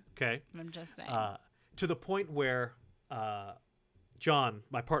 Okay. okay? I'm just saying. To the point where John,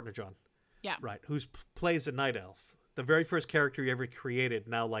 my partner John, yeah. right, plays a night elf. The very first character he ever created,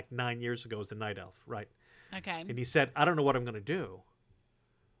 now like 9 years ago, is the night elf, right? Okay. And he said, "I don't know what I'm going to do.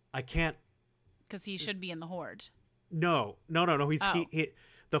 I can't." Because he should be in the Horde. No. He's Oh.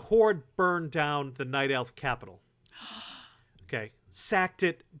 The Horde burned down the Night Elf capital. Okay. Sacked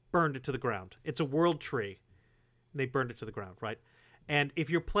it, burned it to the ground. It's a world tree. And they burned it to the ground, right? And if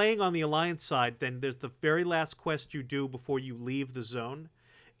you're playing on the Alliance side, then there's the very last quest you do before you leave the zone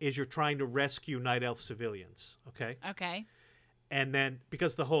is you're trying to rescue Night Elf civilians, okay? Okay. And then,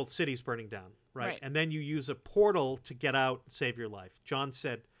 because the whole city's burning down, right? Right. And then you use a portal to get out and save your life. John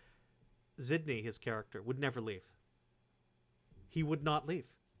said Zidney, his character, would never leave. He would not leave.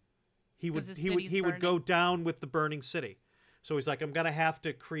 He would 'Cause the he would city's he would go burning. down with the burning city. So he's like, I'm gonna have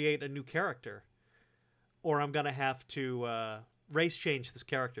to create a new character, or I'm gonna have to race change this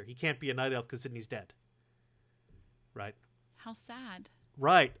character. He can't be a Night Elf because Zidney's dead. Right. How sad.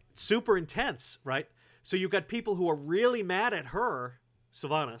 Right. Super intense, right? So you've got people who are really mad at her,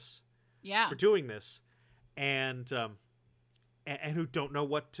 Sylvanas, Yeah. for doing this, and who don't know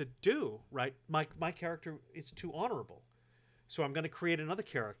what to do, right? My character is too honorable, so I'm going to create another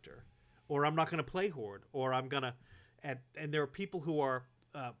character, or I'm not going to play Horde, or I'm going to, and there are people who are,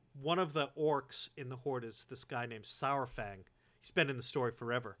 one of the orcs in the Horde is this guy named Sourfang. He's been in the story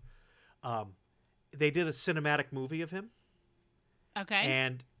forever. They did a cinematic movie of him.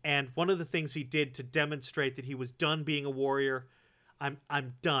 Okay. And one of the things he did to demonstrate that he was done being a warrior,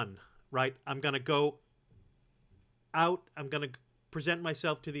 I'm done, right? I'm going to go out, I'm going to present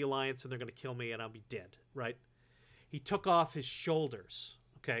myself to the Alliance, and they're going to kill me, and I'll be dead, right? He took off his shoulders,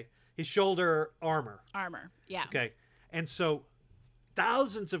 okay? His shoulder armor, Armor. Yeah. okay? And so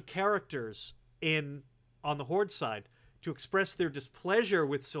thousands of characters on the Horde side to express their displeasure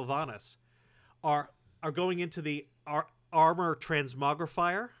with Sylvanas are going into the armor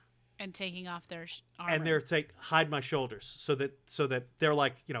transmogrifier, And taking off their armor. and they're like, hide my shoulders, so that they're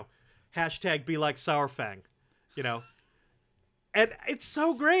like, hashtag be like Sourfang, and it's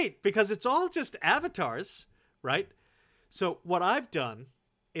so great because it's all just avatars, right? So what I've done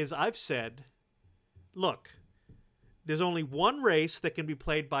is I've said, look, there's only one race that can be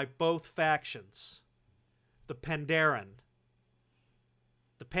played by both factions, the Pandaren,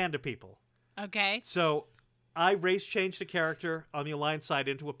 the panda people. Okay. So I race changed a character on the Alliance side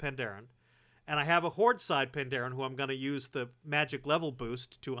into a Pandaren, and I have a Horde side Pandaren who I'm going to use the magic level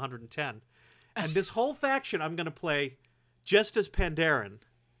boost to 110. And this whole faction I'm going to play just as Pandaren,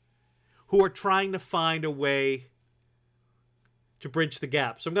 who are trying to find a way to bridge the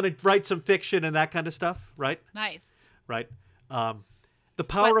gap. So I'm going to write some fiction and that kind of stuff, right? Nice. Right. The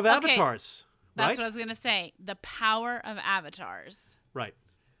power of But, okay, avatars, That's right? what I was going to say. The power of avatars. Right.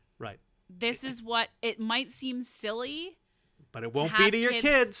 Right. This is what it might seem silly. But it won't have be to your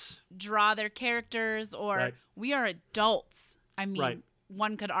kids. Draw their characters, or Right. we are adults. I mean, Right.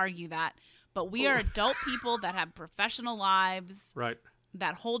 one could argue that, but we are adult people that have professional lives, Right.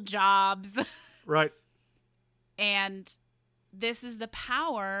 that hold jobs, Right. and this is the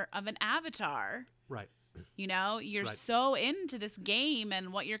power of an avatar. Right. You're Right. so into this game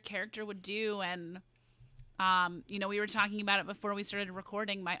and what your character would do, and we were talking about it before we started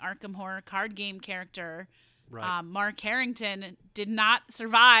recording. My Arkham Horror card game character, Right. Mark Harrington, did not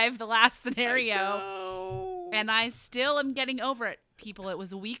survive the last scenario, No. and I still am getting over it. People, it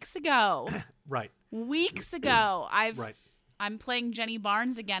was weeks ago. Right. Weeks ago. Right. I'm playing Jenny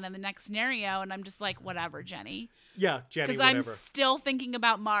Barnes again in the next scenario, and I'm just like, whatever, Jenny, Yeah, Jenny, because I'm whatever. still thinking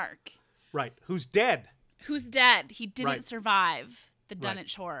about Mark, Right. Who's dead? who's dead. He didn't Right. survive the Right.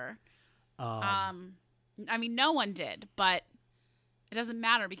 Dunwich horror. I mean, no one did, but it doesn't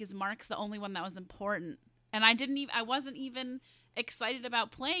matter because Mark's the only one that was important. And I wasn't even excited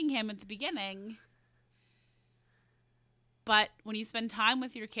about playing him at the beginning. But when you spend time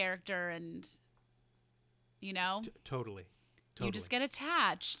with your character and, Totally. you just get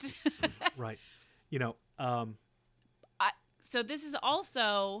attached. Right. So this is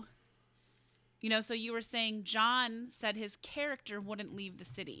also, so you were saying John said his character wouldn't leave the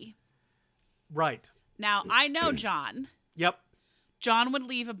city. Right. Now, I know John. Yep. John would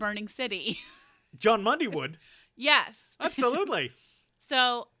leave a burning city. John Mundy would. Yes. Absolutely.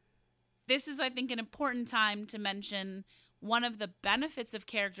 So this is, I think, an important time to mention one of the benefits of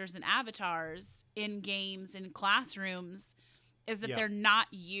characters and avatars in games, in classrooms, is that Yeah. they're not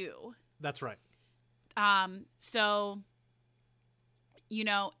you. That's right. So,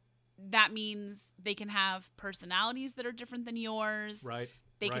 that means they can have personalities that are different than yours. Right.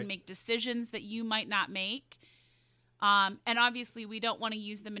 They right. can make decisions that you might not make. And obviously, we don't want to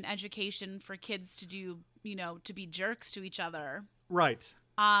use them in education for kids to do, to be jerks to each other. Right.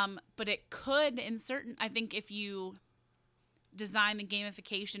 But it could I think if you design the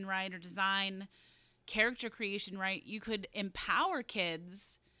gamification right or design character creation right, you could empower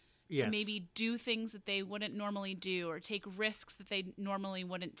kids Yes. to maybe do things that they wouldn't normally do or take risks that they normally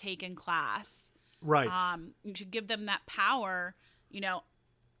wouldn't take in class. Right. You should give them that power. You know,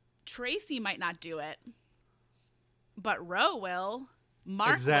 Tracy might not do it, but Ro will.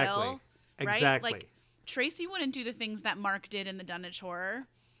 Mark Exactly. will. Right? Exactly. Like, Tracy wouldn't do the things that Mark did in the Dunwich Horror.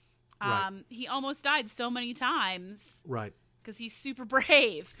 Right. He almost died so many times Right. because he's super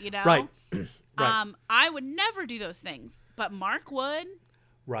brave, you know? Right. Right. I would never do those things, but Mark would.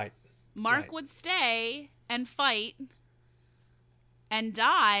 Right. Mark Right. would stay and fight and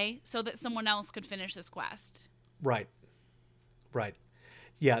die so that someone else could finish this quest. Right. Right.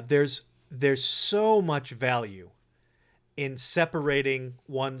 Yeah, there's so much value in separating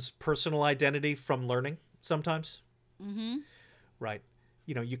one's personal identity from learning sometimes. Mm-hmm. Right.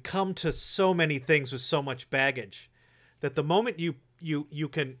 You know, you come to so many things with so much baggage that the moment you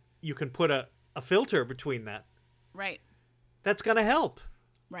can put a filter between that, Right. that's going to help.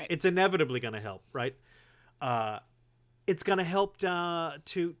 Right. It's inevitably going to help, right? It's going to help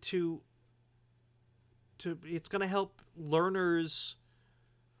it's going to help learners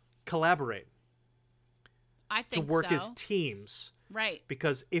collaborate, I to think work so. as teams. Right.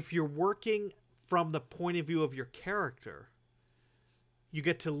 Because if you're working from the point of view of your character, you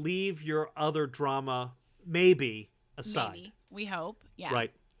get to leave your other drama maybe aside. Maybe. We hope. Yeah.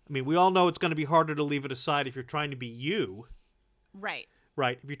 Right. I mean, we all know it's going to be harder to leave it aside if you're trying to be you. Right.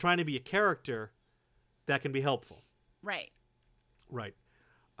 Right. If you're trying to be a character, that can be helpful. Right. Right.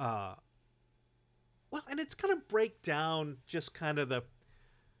 Well, and it's going to break down just kind of the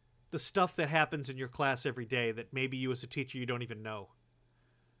stuff that happens in your class every day that maybe you as a teacher, you don't even know.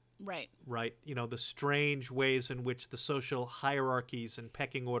 Right. Right. You know, the strange ways in which the social hierarchies and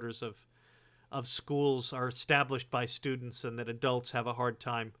pecking orders of schools are established by students and that adults have a hard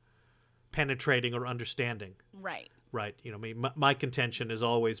time penetrating or understanding. Right. Right. You know, I mean, my contention has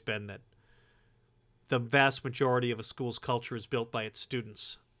always been that the vast majority of a school's culture is built by its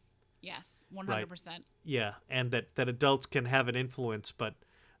students. Yes. 100%. Yeah. And that adults can have an influence, but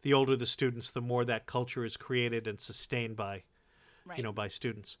the older the students, the more that culture is created and sustained by, Right. by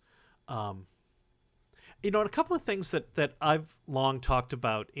students. And a couple of things that I've long talked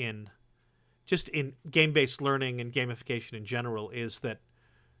about in game-based learning and gamification in general is that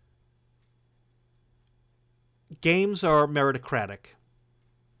games are meritocratic.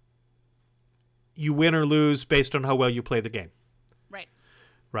 You win or lose based on how well you play the game. Right.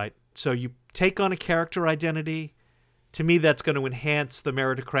 Right? So you take on a character identity. To me, that's going to enhance the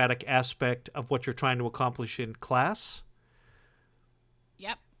meritocratic aspect of what you're trying to accomplish in class.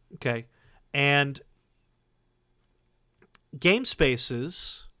 Yep. Okay. And game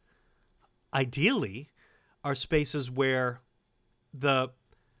spaces, ideally, are spaces where the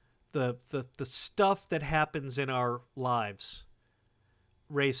stuff that happens in our lives,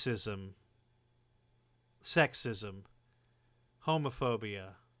 racism, sexism,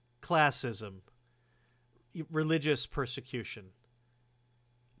 homophobia, classism, religious persecution,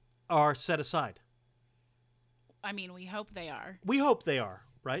 are set aside. I mean, we hope they are. We hope they are,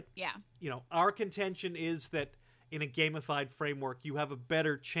 right? Yeah. Our contention is that in a gamified framework, you have a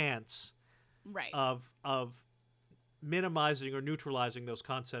better chance Right. of minimizing or neutralizing those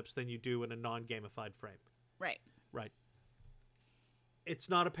concepts than you do in a non-gamified frame. Right. Right. It's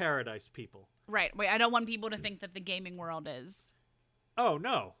not a paradise, people. Right. Wait, I don't want people to think that the gaming world is. Oh,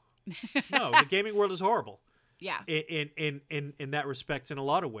 no. No, the gaming world is horrible. Yeah. In that respect, in a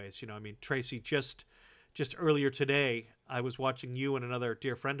lot of ways. I mean, Tracy, just earlier today, I was watching you and another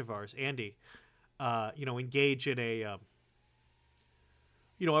dear friend of ours, Andy, engage in a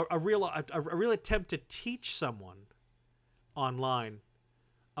real attempt to teach someone online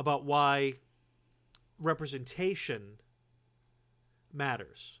about why representation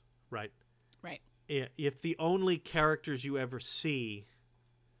matters, right? Right. If the only characters you ever see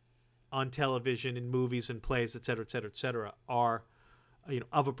on television, in movies and plays, et cetera, are,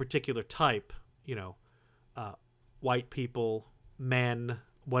 of a particular type, white people, men,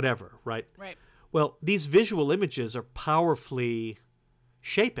 whatever, right? Right. Well, these visual images are powerfully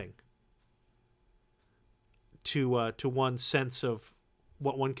shaping to one's sense of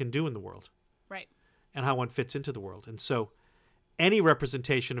what one can do in the world. Right. And how one fits into the world. And so any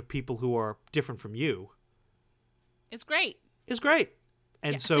representation of people who are different from you It's great. is great.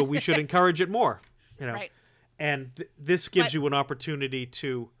 And Yeah. so we should encourage it more, Right. And this gives you an opportunity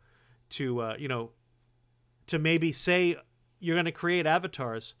to maybe say you're going to create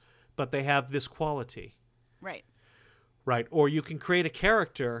avatars, but they have this quality. Right. Right. Or you can create a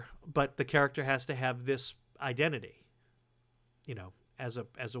character, but the character has to have this identity, as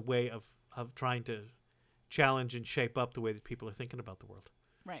a way of trying to challenge and shape up the way that people are thinking about the world.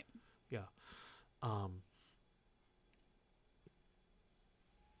 Right. Yeah.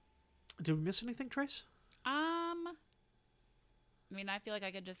 Did we miss anything, Trace? I mean, I feel like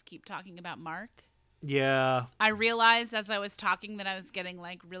I could just keep talking about Mark. Yeah. I realized as I was talking that I was getting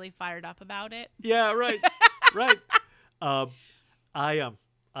like really fired up about it. Yeah, right. Right. I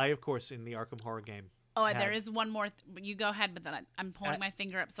of course in the Arkham Horror game. Oh, and there is one more. You go ahead, but then I'm pulling my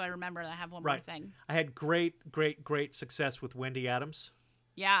finger up so I remember that I have one more thing. I had great success with Wendy Adams.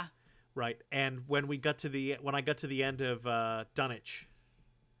 Yeah. Right. And when I got to the end of Dunwich.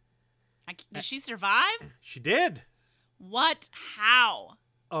 Did she survive? She did. What? How?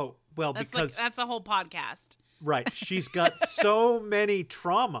 Oh, well, because that's a whole podcast. Right. She's got so many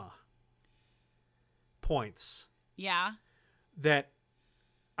trauma points. Yeah. That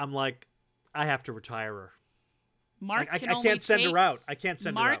I'm like, I have to retire her. Mark I can't send her out. I can't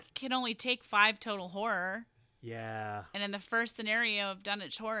send her out. Mark can only take 5 total horror. Yeah. And in the first scenario of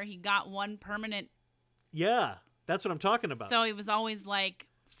Dunwich Horror, he got 1 permanent. Yeah. That's what I'm talking about. So he was always like,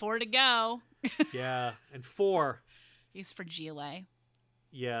 4 to go. Yeah. And 4. He's for GLA.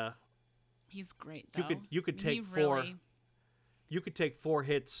 Yeah. He's great, though. You could take 4. You could take 4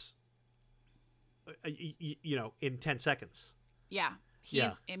 hits, in 10 seconds. Yeah. He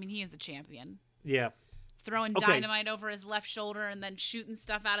is a champion. Yeah. Throwing dynamite over his left shoulder and then shooting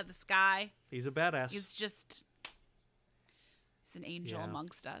stuff out of the sky. He's a badass. He's an angel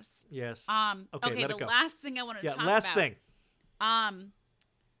amongst us. Yes. Okay, the last thing I want to talk about. Last thing.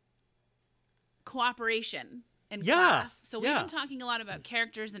 Cooperation in class. So we've been talking a lot about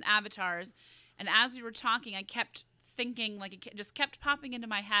characters and avatars, and as we were talking, I kept thinking, like, it just kept popping into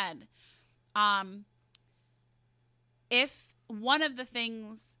my head. If one of the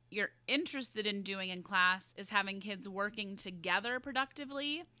things you're interested in doing in class is having kids working together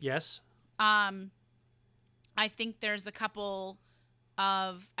productively. Yes. I think there's a couple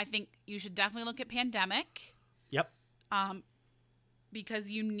I think you should definitely look at Pandemic. Yep.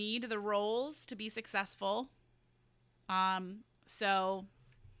 Because you need the roles to be successful. So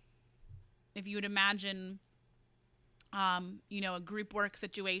if you would imagine, a group work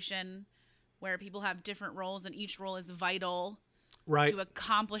situation where people have different roles and each role is vital to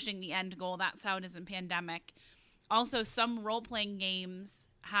accomplishing the end goal. That's how it is in Pandemic. Also, some role-playing games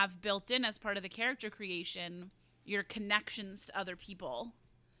have built in as part of the character creation your connections to other people.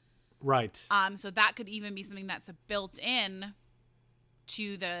 Right. So that could even be something that's built in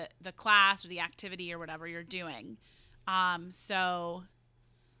to the class or the activity or whatever you're doing. So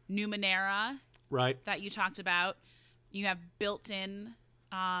Numenera, that you talked about, you have built-in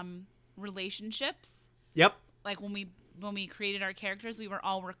relationships. Yep. Like when we created our characters, we were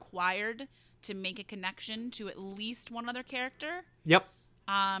all required to make a connection to at least one other character. Yep.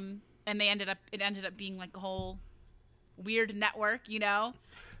 And it ended up being like a whole weird network,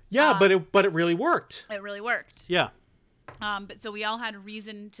 Yeah, but it really worked. It really worked. Yeah. But so we all had a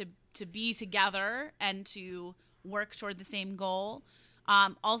reason to be together and to work toward the same goal.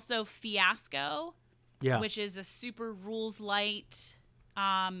 Also Fiasco, which is a super rules light.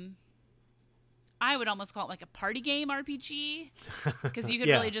 I would almost call it like a party game RPG, because you could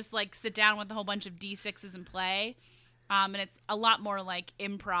really just like sit down with a whole bunch of D6s and play. And it's a lot more like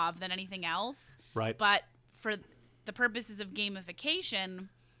improv than anything else. Right. But for the purposes of gamification,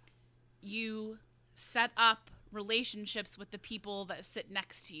 you set up relationships with the people that sit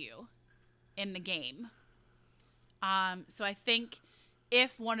next to you in the game. So I think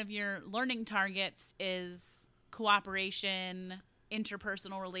if one of your learning targets is cooperation,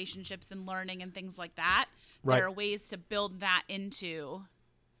 interpersonal relationships and learning and things like that, there are ways to build that into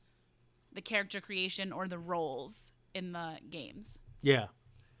the character creation or the roles in the games. Yeah.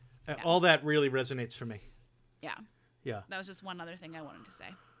 All that really resonates for me. Yeah. Yeah. That was just one other thing I wanted to say.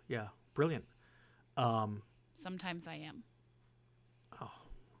 Yeah. Brilliant. Sometimes I am. Oh,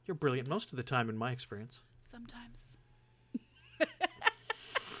 you're brilliant most of the time in my experience. Sometimes.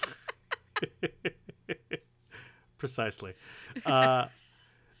 Precisely.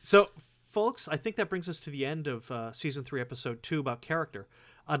 So, folks, I think that brings us to the end of Season 3, Episode 2 about character.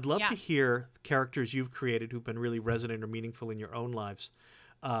 I'd love to hear characters you've created who've been really resonant or meaningful in your own lives.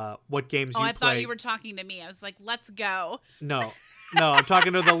 What games you play. I thought you were talking to me. I was like, let's go. No, I'm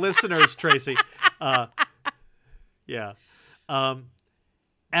talking to the listeners, Tracy. Yeah.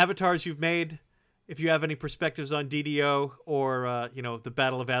 Avatars you've made, if you have any perspectives on DDO or, the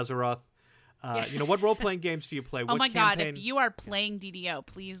Battle of Azeroth. What role-playing games do you play? Oh, my God. If you are playing DDO,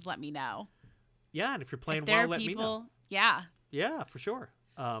 please let me know. Yeah, and if you're playing well, let me know. Yeah. Yeah, for sure.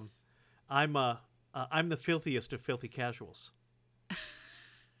 I'm the filthiest of filthy casuals.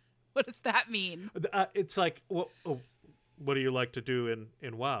 What does that mean? It's like, what do you like to do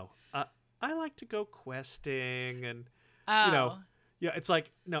in WoW? I like to go questing and, Oh. you know, yeah, it's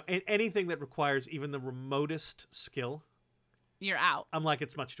like, no, anything that requires even the remotest skill, You're out. I'm like,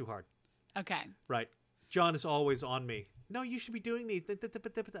 it's much too hard. Okay. Right. John is always on me. No, you should be doing these. I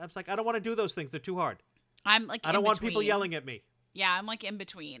was like, I don't want to do those things. They're too hard. I'm like I don't want people yelling at me. Yeah, I'm like in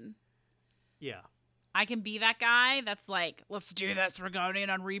between. Yeah. I can be that guy that's like, let's do this. We're going in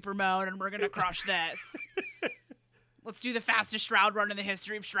on Reaper mode and we're going to crush this. Let's do the fastest Shroud run in the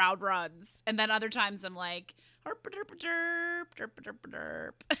history of Shroud runs. And then other times I'm like, herp, derp, derp, derp,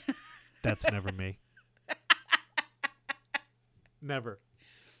 derp, derp. That's never me. Never.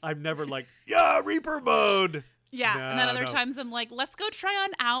 I'm never like, yeah, Reaper mode. Yeah. And then other No. times I'm like, let's go try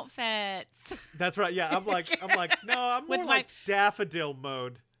on outfits. That's right. Yeah. I'm like, no, I'm more With like daffodil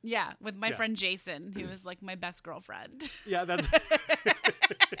mode. Yeah. With my Yeah. friend Jason, who is like my best girlfriend. Yeah. That's.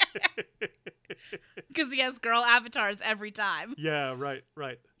 Because he has girl avatars every time. Yeah. Right.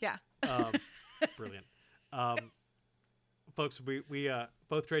 Right. Yeah. Brilliant. Folks, we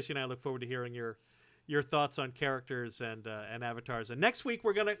both Tracy and I look forward to hearing your thoughts on characters and avatars. And next week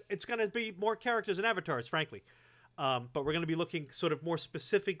it's gonna be more characters and avatars, frankly. But we're gonna be looking sort of more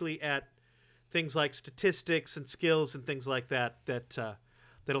specifically at things like statistics and skills and things like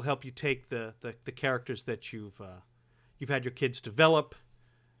that'll help you take the characters that you've had your kids develop,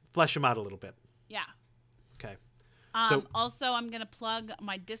 flesh them out a little bit. Yeah. Okay. So- Also, I'm going to plug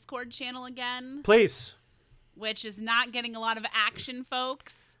my Discord channel again, Please, which is not getting a lot of action,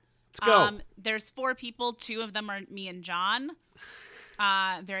 folks. let's go. There's 4 people. 2 of them are me and John.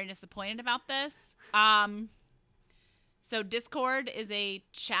 Very disappointed about this. So Discord is a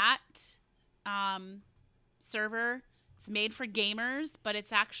chat server. It's made for gamers, but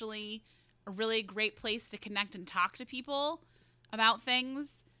it's actually a really great place to connect and talk to people about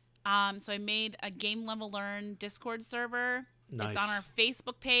things. So I made a Game Level Learn Discord server. Nice. It's on our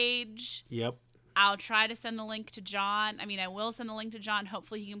Facebook page. Yep. I'll try to send the link to John. I mean, I will send the link to John.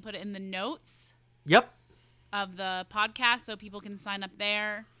 Hopefully he can put it in the notes Yep. of the podcast so people can sign up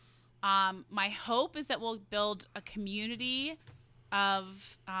there. My hope is that we'll build a community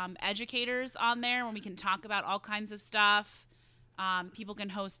of educators on there when we can talk about all kinds of stuff. People can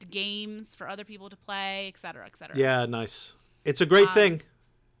host games for other people to play, et cetera, et cetera. Yeah. Nice. It's a great thing.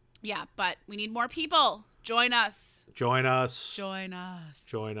 Yeah, but we need more people. Join us. Join us. Join us.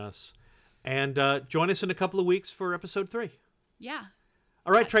 Join us. And join us in a couple of weeks for episode 3. Yeah.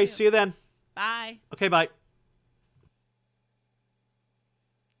 All right, That Trace, too. see you then. Bye. Okay, bye.